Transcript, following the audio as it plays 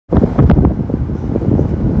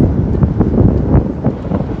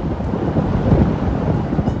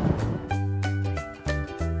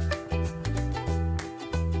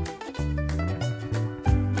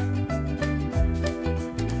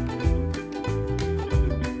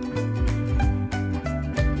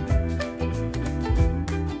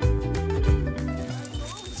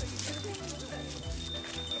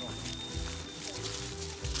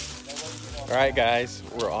All right, guys,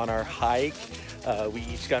 we're on our hike. We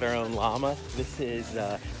each got our own llama. This is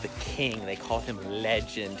the king. They call him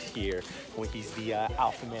Legend here. He's the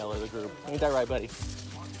alpha male of the group. Ain't that right, buddy?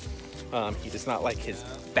 He does not like his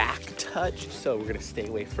back touched, so we're gonna stay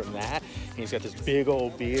away from that. And he's got this big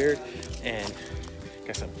old beard and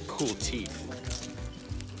got some cool teeth.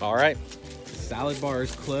 All right, the salad bar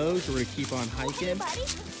is closed. We're gonna keep on hiking.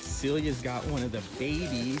 Celia's got one of the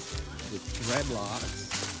babies with dreadlocks.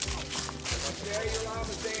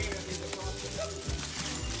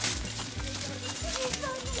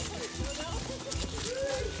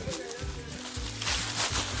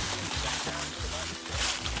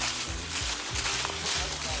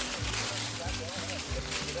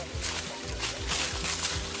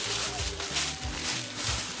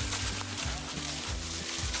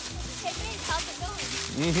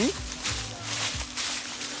 Mm-hmm.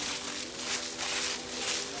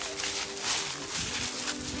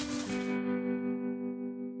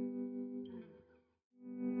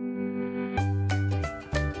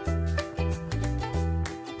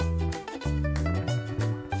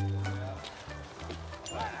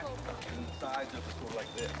 Sides of the store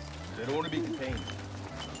like this. They don't want to be contained.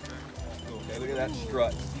 Okay, look at that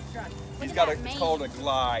strut. He's got a, it's called a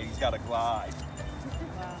glide. He's got a glide.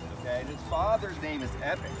 Okay, and his father's name is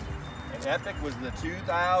Epic. And Epic was the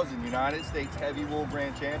 2000 United States Heavy Wool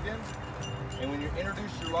Grand Champion. And when you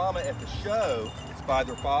introduce your llama at the show, it's by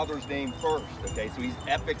their father's name first. Okay, so he's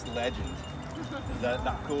Epic's Legend. Is that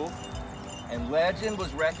not cool? And Legend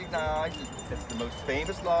was recognized as the most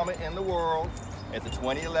famous llama in the world at the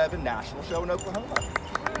 2011 National Show in Oklahoma.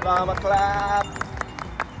 Llama clap!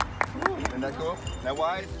 Isn't that cool? Now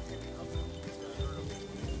why is it?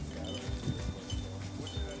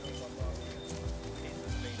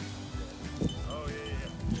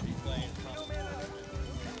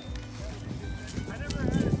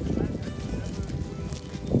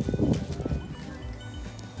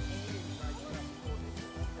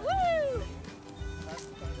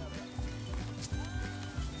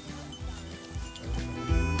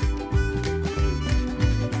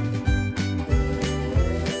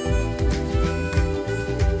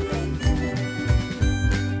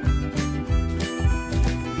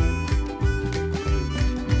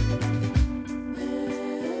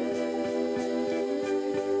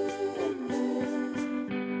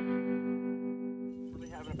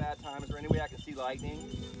 Bad time. Is there any way I can see lightning?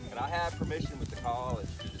 And I have permission with the college.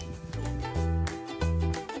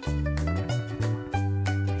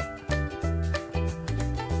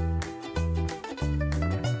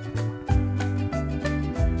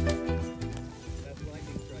 That's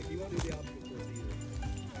lightning strike. You won't do the obstacle course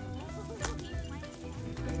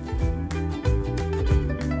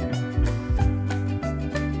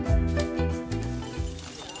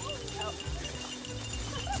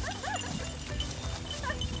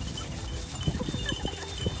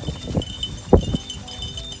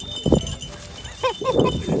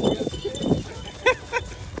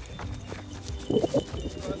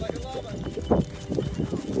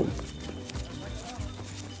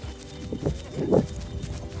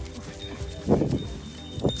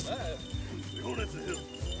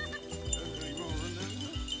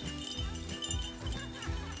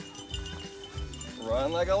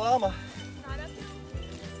Run like a llama.